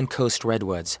pines and coast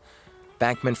redwoods,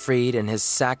 Bankman-Fried in his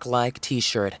sack-like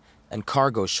t-shirt and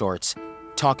cargo shorts,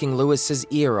 talking Lewis's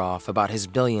ear off about his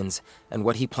billions and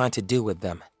what he planned to do with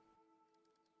them.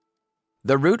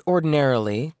 The route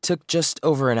ordinarily took just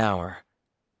over an hour.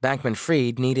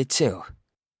 Bankman-Fried needed 2.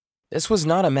 This was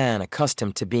not a man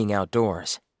accustomed to being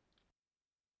outdoors.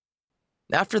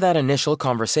 After that initial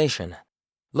conversation,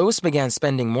 Lewis began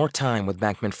spending more time with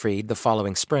Bankman-Fried the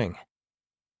following spring.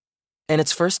 In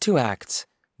its first 2 acts,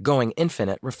 Going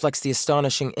Infinite reflects the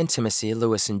astonishing intimacy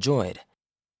Lewis enjoyed.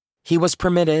 He was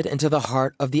permitted into the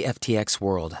heart of the FTX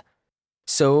world,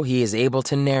 so he is able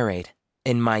to narrate,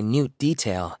 in minute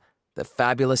detail, the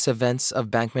fabulous events of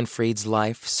Bankman-Fried's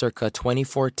life circa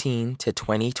 2014 to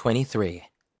 2023.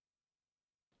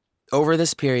 Over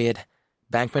this period,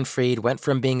 Bankman-Fried went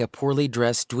from being a poorly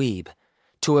dressed dweeb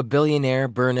to a billionaire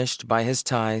burnished by his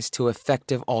ties to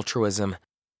effective altruism,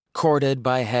 courted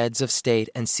by heads of state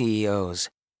and CEOs,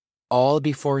 all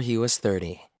before he was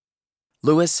 30.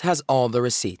 Lewis has all the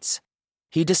receipts.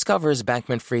 He discovers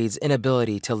Bankman-Fried's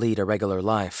inability to lead a regular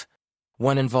life,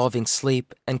 one involving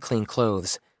sleep and clean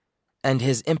clothes, and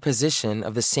his imposition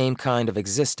of the same kind of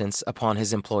existence upon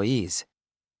his employees.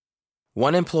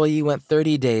 One employee went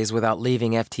 30 days without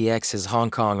leaving FTX's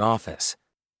Hong Kong office.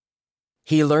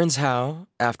 He learns how,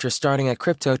 after starting a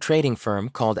crypto trading firm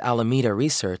called Alameda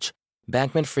Research,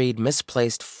 Bankman-Fried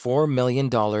misplaced $4 million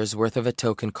worth of a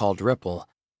token called Ripple,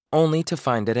 only to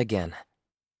find it again.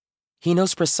 He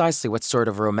knows precisely what sort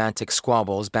of romantic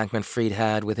squabbles Bankman-Fried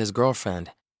had with his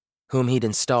girlfriend, whom he'd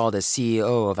installed as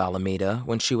CEO of Alameda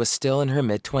when she was still in her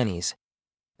mid-20s.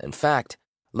 In fact,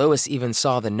 Lewis even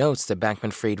saw the notes that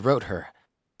Bankman-Fried wrote her,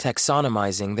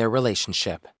 taxonomizing their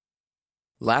relationship.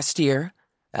 Last year,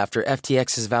 after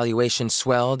FTX's valuation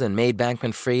swelled and made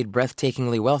Bankman-Fried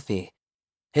breathtakingly wealthy,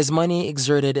 his money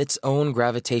exerted its own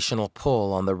gravitational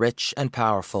pull on the rich and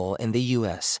powerful in the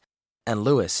U.S., and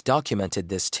Lewis documented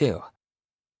this too.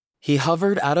 He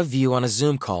hovered out of view on a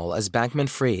Zoom call as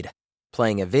Bankman-Fried,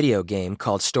 playing a video game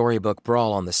called Storybook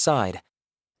Brawl on the side,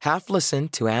 half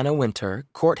listened to Anna Wintour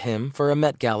court him for a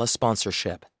Met Gala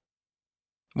sponsorship.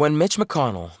 When Mitch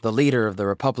McConnell, the leader of the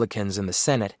Republicans in the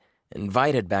Senate,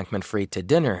 invited Bankman-Fried to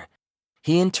dinner,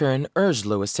 he in turn urged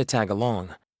Lewis to tag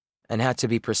along, and had to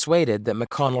be persuaded that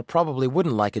McConnell probably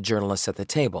wouldn't like a journalist at the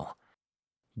table.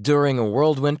 During a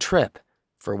whirlwind trip,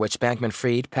 for which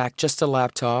Bankman-Fried packed just a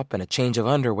laptop and a change of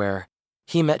underwear,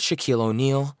 he met Shaquille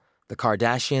O'Neal, the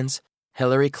Kardashians,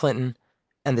 Hillary Clinton,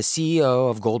 and the CEO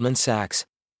of Goldman Sachs,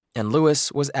 and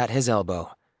Lewis was at his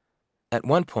elbow. At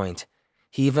one point,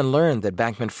 he even learned that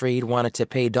Bankman-Fried wanted to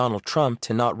pay Donald Trump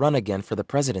to not run again for the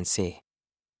presidency.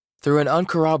 Through an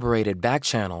uncorroborated back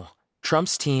channel,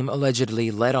 Trump's team allegedly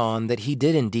let on that he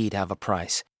did indeed have a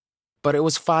price, but it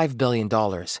was $5 billion,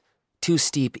 too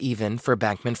steep even for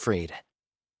Bankman-Fried.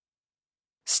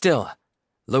 Still,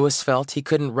 Lewis felt he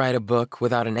couldn't write a book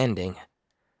without an ending.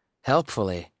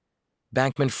 Helpfully,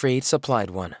 Bankman-Fried supplied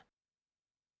one.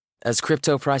 As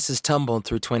crypto prices tumbled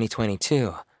through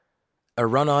 2022, a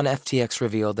run on FTX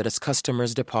revealed that its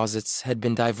customers' deposits had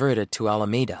been diverted to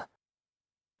Alameda,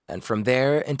 and from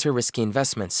there into risky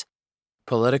investments,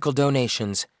 political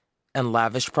donations, and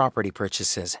lavish property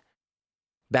purchases.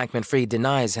 Bankman-Fried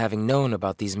denies having known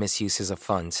about these misuses of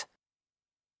funds.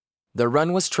 The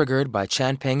run was triggered by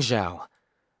Chanpeng Zhao,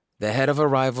 the head of a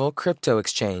rival crypto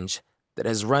exchange that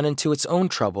has run into its own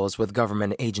troubles with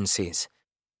government agencies.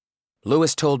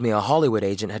 Lewis told me a Hollywood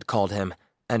agent had called him,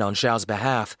 and on Zhao's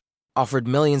behalf, offered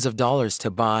millions of dollars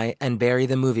to buy and bury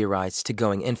the movie rights to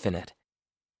Going Infinite.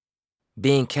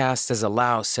 Being cast as a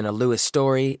louse in a Lewis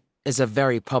story is a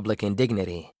very public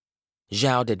indignity.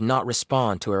 Zhao did not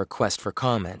respond to a request for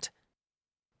comment.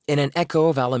 In an echo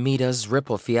of Alameda's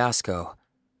Ripple fiasco,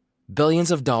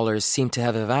 billions of dollars seem to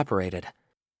have evaporated.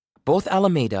 Both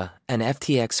Alameda and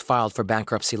FTX filed for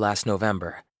bankruptcy last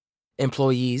November.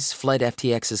 Employees fled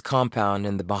FTX's compound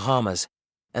in the Bahamas,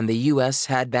 and the U.S.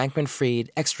 had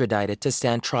Bankman-Fried extradited to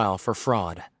stand trial for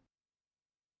fraud.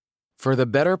 For the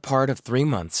better part of 3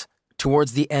 months,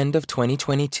 towards the end of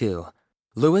 2022,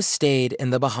 Lewis stayed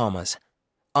in the Bahamas,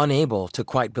 unable to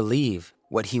quite believe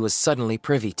what he was suddenly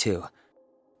privy to: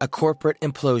 a corporate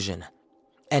implosion,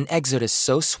 an exodus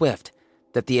so swift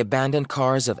that the abandoned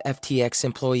cars of FTX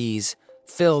employees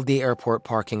filled the airport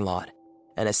parking lot,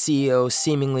 and a CEO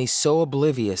seemingly so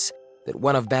oblivious that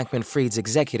one of Bankman-Fried's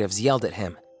executives yelled at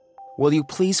him, "Will you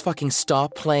please fucking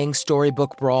stop playing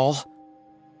Storybook Brawl?"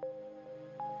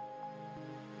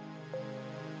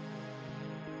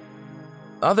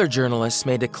 Other journalists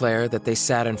may declare that they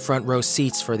sat in front row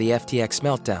seats for the FTX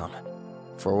meltdown,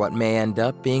 for what may end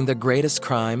up being the greatest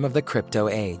crime of the crypto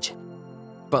age.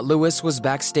 But Lewis was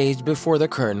backstage before the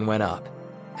curtain went up,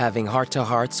 having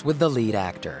heart-to-hearts with the lead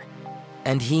actor,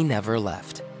 and he never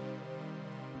left.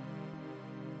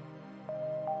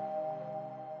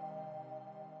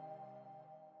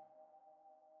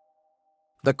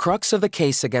 The crux of the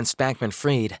case against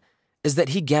Bankman-Fried is that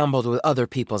he gambled with other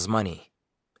people's money.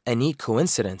 A neat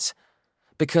coincidence,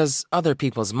 because other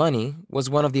people's money was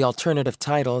one of the alternative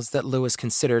titles that Lewis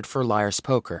considered for Liar's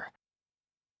Poker.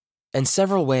 In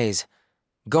several ways,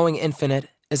 Going Infinite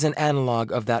is an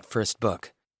analog of that first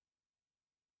book.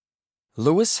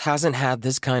 Lewis hasn't had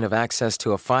this kind of access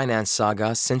to a finance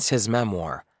saga since his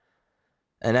memoir.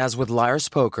 And as with Liar's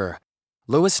Poker,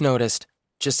 Lewis noticed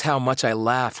just how much I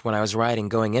laughed when I was writing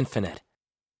Going Infinite.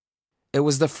 It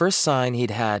was the first sign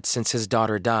he'd had since his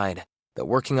daughter died that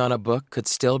working on a book could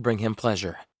still bring him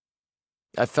pleasure.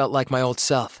 I felt like my old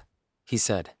self, he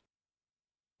said.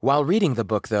 While reading the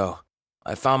book, though,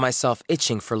 I found myself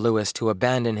itching for Lewis to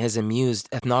abandon his amused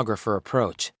ethnographer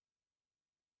approach.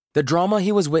 The drama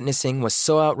he was witnessing was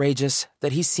so outrageous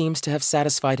that he seems to have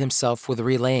satisfied himself with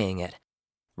relaying it,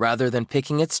 rather than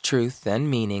picking its truth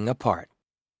and meaning apart.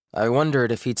 I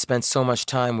wondered if he'd spent so much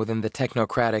time within the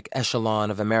technocratic echelon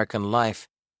of American life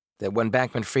that when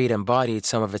Bankman-Fried embodied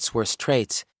some of its worst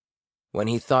traits, when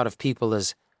he thought of people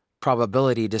as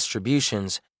probability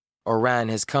distributions, or ran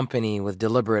his company with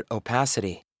deliberate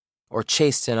opacity, or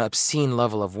chased an obscene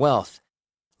level of wealth,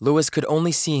 Lewis could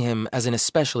only see him as an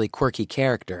especially quirky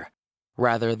character,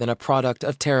 rather than a product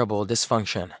of terrible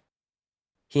dysfunction.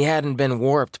 He hadn't been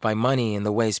warped by money in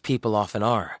the ways people often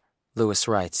are, Lewis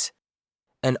writes.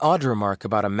 An odd remark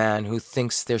about a man who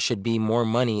thinks there should be more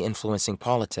money influencing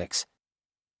politics.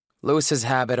 Lewis's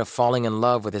habit of falling in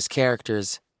love with his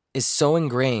characters is so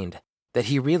ingrained that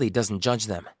he really doesn't judge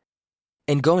them.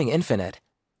 In Going Infinite,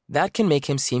 that can make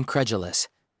him seem credulous,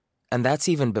 and that's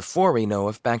even before we know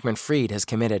if Bankman-Fried has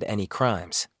committed any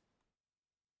crimes.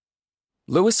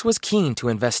 Lewis was keen to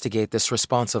investigate this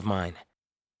response of mine.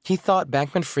 He thought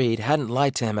Bankman-Fried hadn't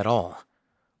lied to him at all,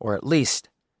 or at least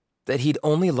that he'd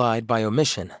only lied by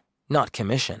omission, not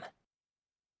commission.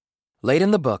 Late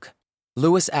in the book,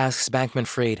 Lewis asks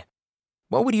Bankman-Fried,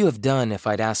 "What would you have done if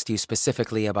I'd asked you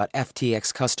specifically about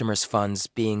FTX customers' funds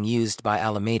being used by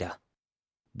Alameda?"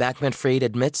 Bankman-Fried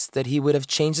admits that he would have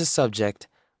changed the subject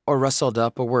or rustled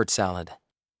up a word salad.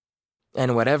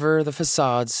 And whatever the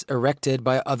facades erected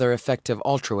by other effective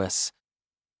altruists,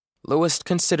 Lewis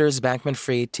considers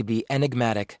Bankman-Fried to be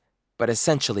enigmatic but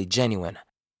essentially genuine,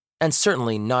 and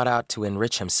certainly not out to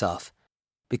enrich himself,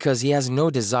 because he has no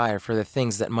desire for the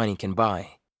things that money can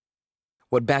buy.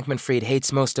 What Bankman-Fried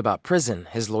hates most about prison,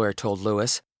 his lawyer told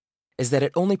Lewis, is that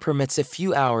it only permits a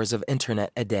few hours of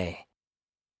internet a day.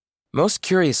 Most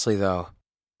curiously, though,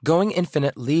 Going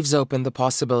Infinite leaves open the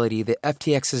possibility that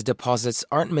FTX's deposits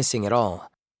aren't missing at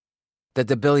all, that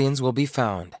the billions will be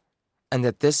found, and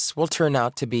that this will turn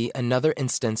out to be another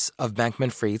instance of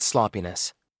Bankman-Fried's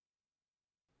sloppiness.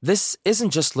 This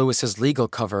isn't just Lewis's legal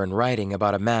cover in writing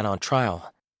about a man on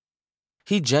trial.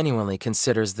 He genuinely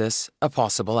considers this a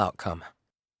possible outcome.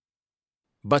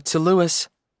 But to Lewis,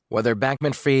 whether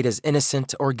Bankman-Fried is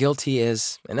innocent or guilty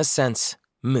is, in a sense,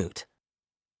 moot.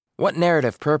 What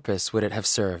narrative purpose would it have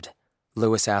served,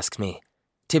 Lewis asked me,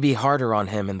 to be harder on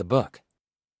him in the book?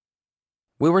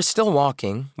 We were still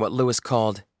walking what Lewis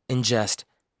called, in jest,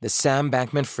 the Sam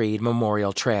Bankman-Fried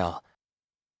Memorial Trail,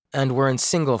 and were in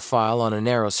single file on a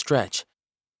narrow stretch.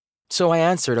 So I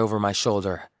answered over my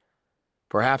shoulder.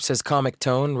 Perhaps his comic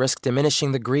tone risked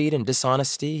diminishing the greed and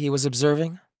dishonesty he was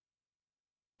observing?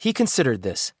 He considered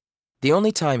this. The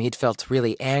only time he'd felt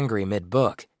really angry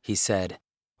mid-book, he said,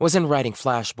 was in writing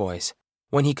Flash Boys,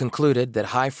 when he concluded that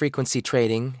high-frequency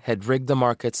trading had rigged the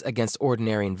markets against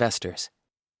ordinary investors.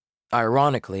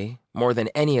 Ironically, more than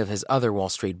any of his other Wall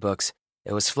Street books,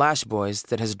 it was Flash Boys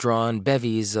that has drawn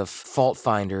bevies of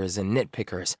fault-finders and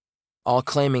nitpickers, all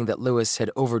claiming that Lewis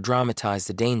had over-dramatized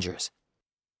the dangers.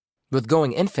 With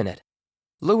Going Infinite,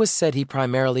 Lewis said he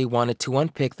primarily wanted to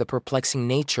unpick the perplexing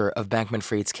nature of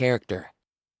Bankman-Fried's character.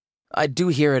 I do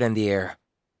hear it in the air,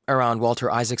 around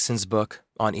Walter Isaacson's book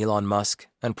on Elon Musk,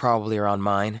 and probably around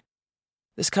mine.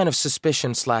 This kind of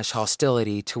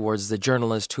suspicion/hostility towards the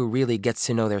journalist who really gets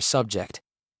to know their subject.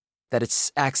 That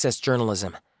it's access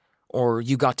journalism, or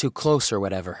you got too close or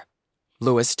whatever,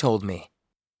 Lewis told me.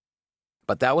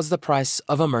 But that was the price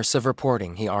of immersive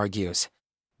reporting, he argues.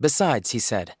 Besides, he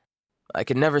said, I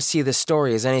could never see this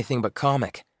story as anything but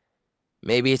comic.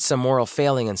 Maybe it's a moral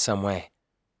failing in some way,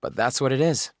 but that's what it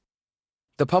is.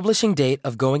 The publishing date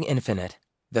of Going Infinite,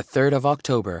 the 3rd of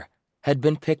October, had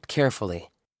been picked carefully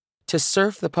to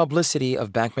surf the publicity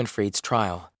of Bankman-Fried's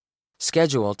trial,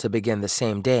 scheduled to begin the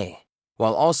same day,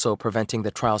 while also preventing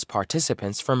the trial's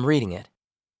participants from reading it.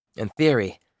 In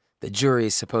theory, the jury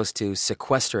is supposed to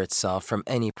sequester itself from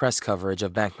any press coverage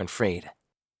of Bankman-Fried.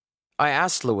 I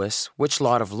asked Lewis which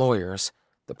lot of lawyers,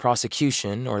 the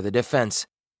prosecution or the defense,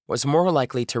 was more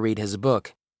likely to read his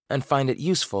book and find it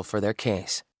useful for their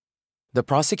case. The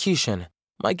prosecution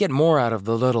might get more out of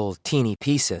the little teeny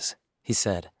pieces, he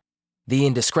said. The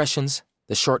indiscretions,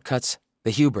 the shortcuts,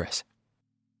 the hubris.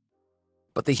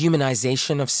 But the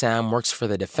humanization of Sam works for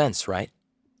the defense, right?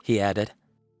 He added.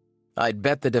 I'd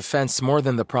bet the defense more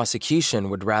than the prosecution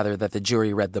would rather that the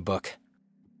jury read the book.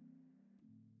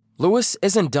 Lewis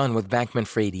isn't done with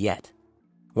Bankman-Fried yet.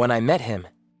 When I met him,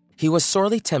 he was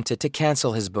sorely tempted to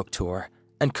cancel his book tour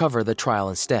and cover the trial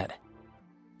instead.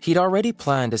 He'd already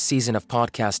planned a season of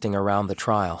podcasting around the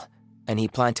trial, and he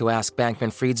planned to ask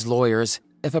Bankman-Fried's lawyers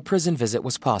if a prison visit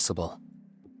was possible.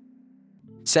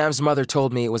 Sam's mother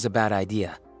told me it was a bad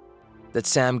idea, that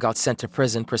Sam got sent to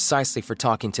prison precisely for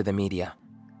talking to the media,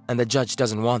 and the judge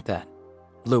doesn't want that,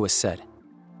 Lewis said.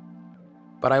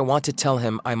 But I want to tell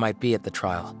him I might be at the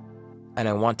trial, and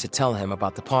I want to tell him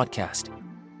about the podcast.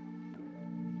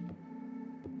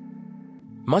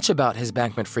 Much about his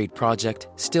Bankman-Fried project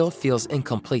still feels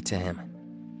incomplete to him.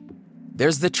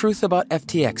 There's the truth about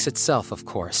FTX itself, of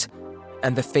course,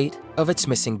 and the fate of its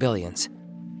missing billions.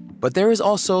 But there is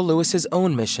also Lewis's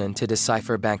own mission to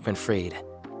decipher Bankman-Fried,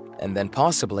 and then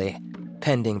possibly,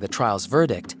 pending the trial's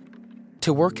verdict,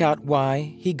 to work out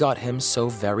why he got him so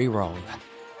very wrong.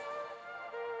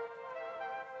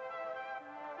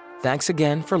 Thanks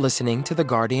again for listening to The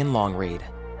Guardian Long Read.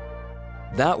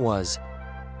 That was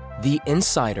The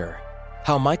Insider: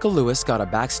 How Michael Lewis Got a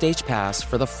Backstage Pass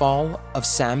for the Fall of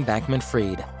Sam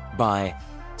Bankman-Fried by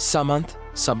Samanth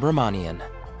Subramanian.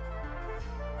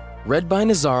 Read by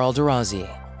Nizar Aldarazi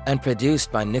and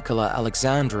produced by Nicola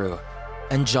Alexandru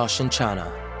and Josh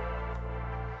Enchana.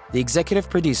 The executive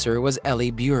producer was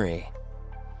Ellie Bury.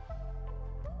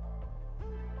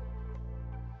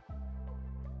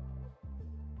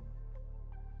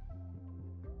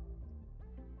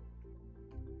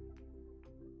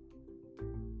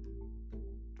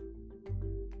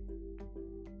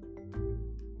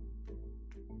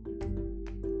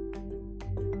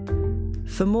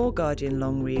 For more Guardian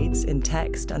long reads in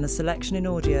text and a selection in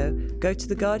audio, go to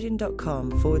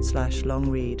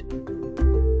theguardian.com/long read.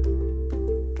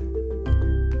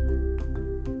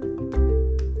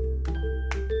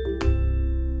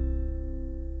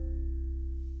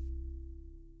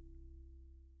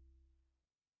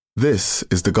 This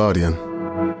is The Guardian.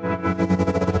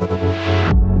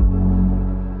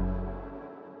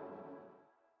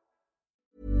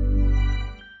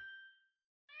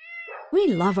 We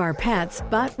love our pets,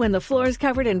 but when the floor's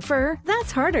covered in fur,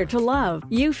 that's harder to love.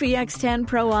 Eufy X10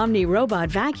 Pro Omni Robot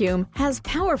Vacuum has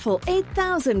powerful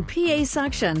 8,000 PA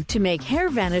suction to make hair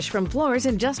vanish from floors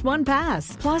in just one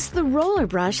pass. Plus, the roller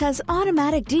brush has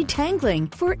automatic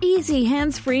detangling for easy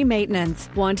hands-free maintenance.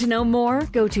 Want to know more?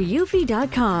 Go to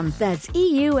eufy.com, that's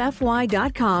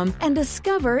EUFY.com, and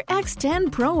discover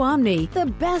X10 Pro Omni, the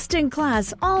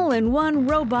best-in-class all-in-one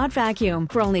robot vacuum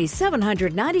for only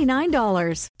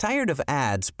 $799. Tired of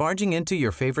ads barging into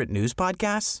your favorite news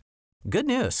podcasts? Good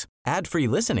news. Ad-free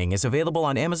listening is available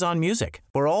on Amazon Music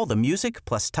for all the music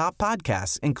plus top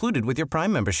podcasts included with your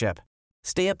Prime membership.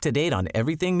 Stay up to date on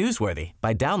everything newsworthy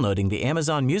by downloading the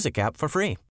Amazon Music app for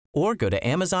free or go to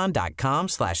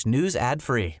amazon.com/news ad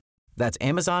free. That's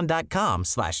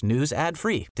amazon.com/news ad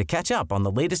free to catch up on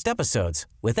the latest episodes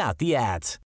without the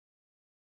ads.